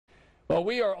Well,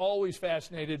 we are always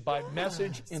fascinated by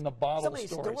message in the bottle So many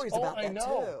stories about I that,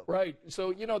 know, too. right?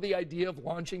 So, you know, the idea of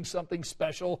launching something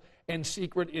special and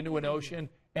secret into an ocean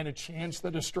and a chance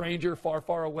that a stranger far,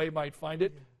 far away might find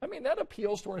it, I mean, that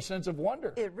appeals to our sense of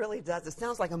wonder. It really does. It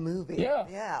sounds like a movie. Yeah.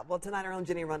 Yeah. Well, tonight our own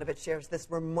Jenny Runovich shares this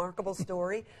remarkable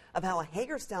story of how a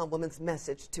Hagerstown woman's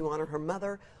message to honor her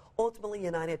mother ultimately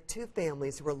united two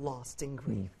families who were lost in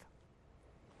grief.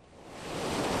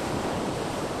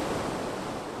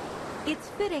 It's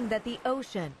fitting that the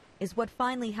ocean is what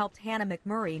finally helped Hannah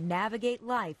McMurray navigate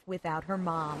life without her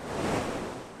mom.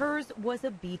 Hers was a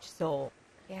beach soul.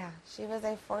 Yeah, she was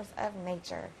a force of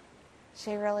nature.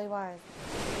 She really was.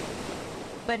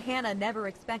 But Hannah never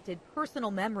expected personal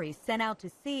memories sent out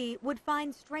to sea would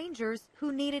find strangers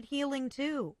who needed healing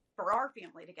too. For our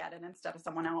family to get it instead of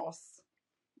someone else,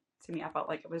 to me, I felt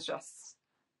like it was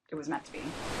meant to be.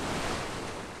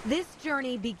 This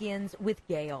journey begins with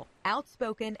Gail.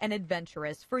 Outspoken and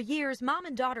adventurous, for years, mom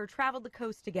and daughter traveled the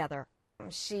coast together.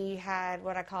 She had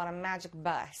what I called a magic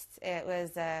bus. It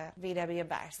was a VW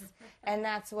bus, and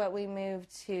that's what we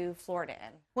moved to Florida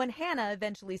in. When Hannah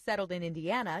eventually settled in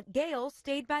Indiana, Gail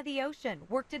stayed by the ocean,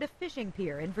 worked at a fishing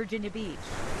pier in Virginia Beach.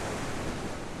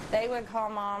 They would call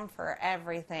Mom for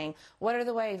everything. What are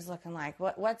the waves looking like?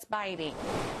 What's biting?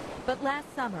 But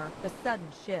last summer, a sudden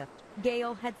shift.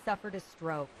 Gail had suffered a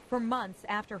stroke. For months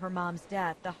after her mom's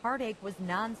death, the heartache was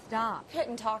nonstop.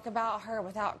 Couldn't talk about her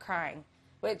without crying,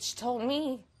 which told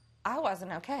me I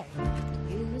wasn't okay.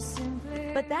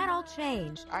 But that all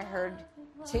changed. I heard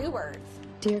two words.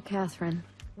 Dear Catherine.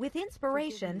 With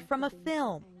inspiration from a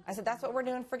film. I said, that's what we're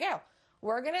doing for Gail.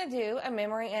 We're going to do a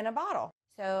memory in a bottle.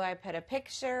 So I put a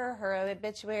picture, her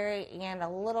obituary, and a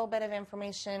little bit of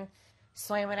information,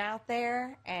 swam it out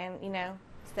there, and,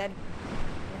 said,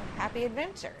 happy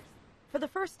adventures. For the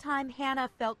first time, Hannah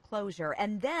felt closure,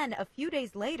 and then a few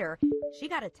days later, she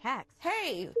got a text.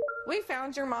 Hey, we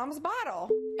found your mom's bottle.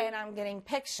 And I'm getting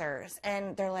pictures,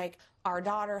 and they're like, our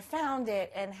daughter found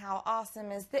it, and how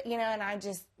awesome is that? And I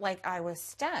just, I was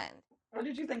stunned. What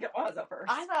did you think it was at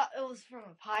first? I thought it was from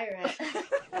a pirate.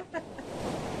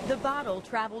 The bottle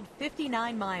traveled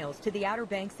 59 miles to the Outer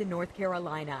Banks in North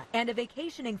Carolina, and a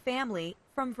vacationing family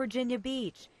from Virginia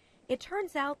Beach. It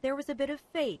turns out there was a bit of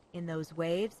fate in those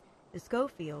waves. The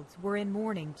Schofields were in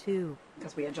mourning, too.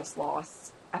 Because we had just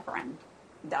lost a friend.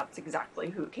 That's exactly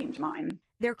who came to mind.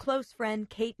 Their close friend,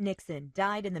 Kate Nixon,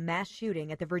 died in the mass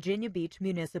shooting at the Virginia Beach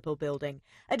Municipal Building.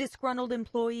 A disgruntled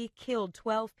employee killed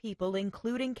 12 people,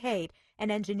 including Kate,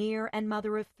 an engineer and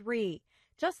mother of 3.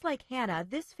 Just like Hannah,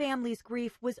 this family's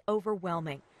grief was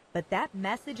overwhelming. But that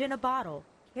message in a bottle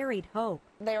carried hope.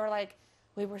 They were like,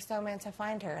 we were so meant to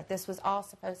find her. This was all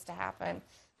supposed to happen.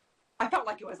 I felt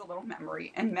like it was a little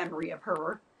memory of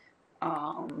her,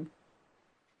 and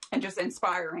just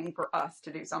inspiring for us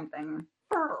to do something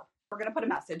for her. We're going to put a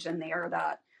message in there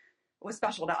that was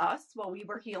special to us while we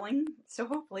were healing, so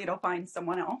hopefully it'll find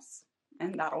someone else,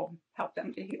 and that'll help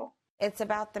them to heal. It's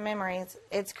about the memories.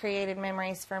 It's created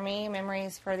memories for me,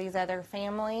 memories for these other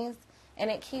families, and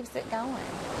it keeps it going.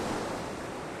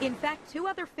 In fact, 2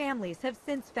 other families have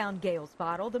since found Gail's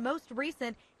bottle. The most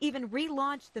recent even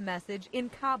relaunched the message in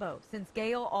Cabo, since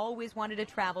Gail always wanted to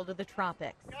travel to the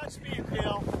tropics. Godspeed,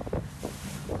 Gail.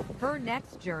 Her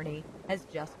next journey has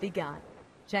just begun.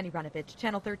 Jenny Runovich,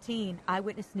 Channel 13,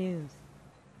 Eyewitness News.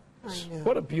 I know.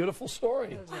 What a beautiful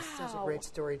story. It was such a great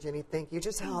story, Jenny. Thank you.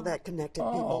 Just how that connected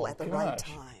people at the right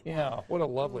time. Yeah, what a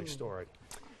lovely story.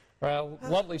 Well,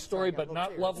 lovely story, but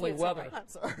not lovely weather. I'm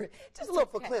sorry. Just a little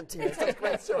for Clint here. It's a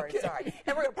great story. Sorry.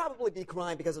 And we're going to probably be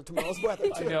crying because of tomorrow's weather,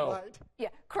 too. I know. Right? Yeah,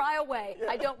 cry away.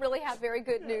 I don't really have very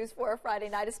good news for a Friday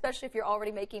night, especially if you're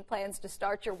already making plans to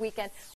start your weekend.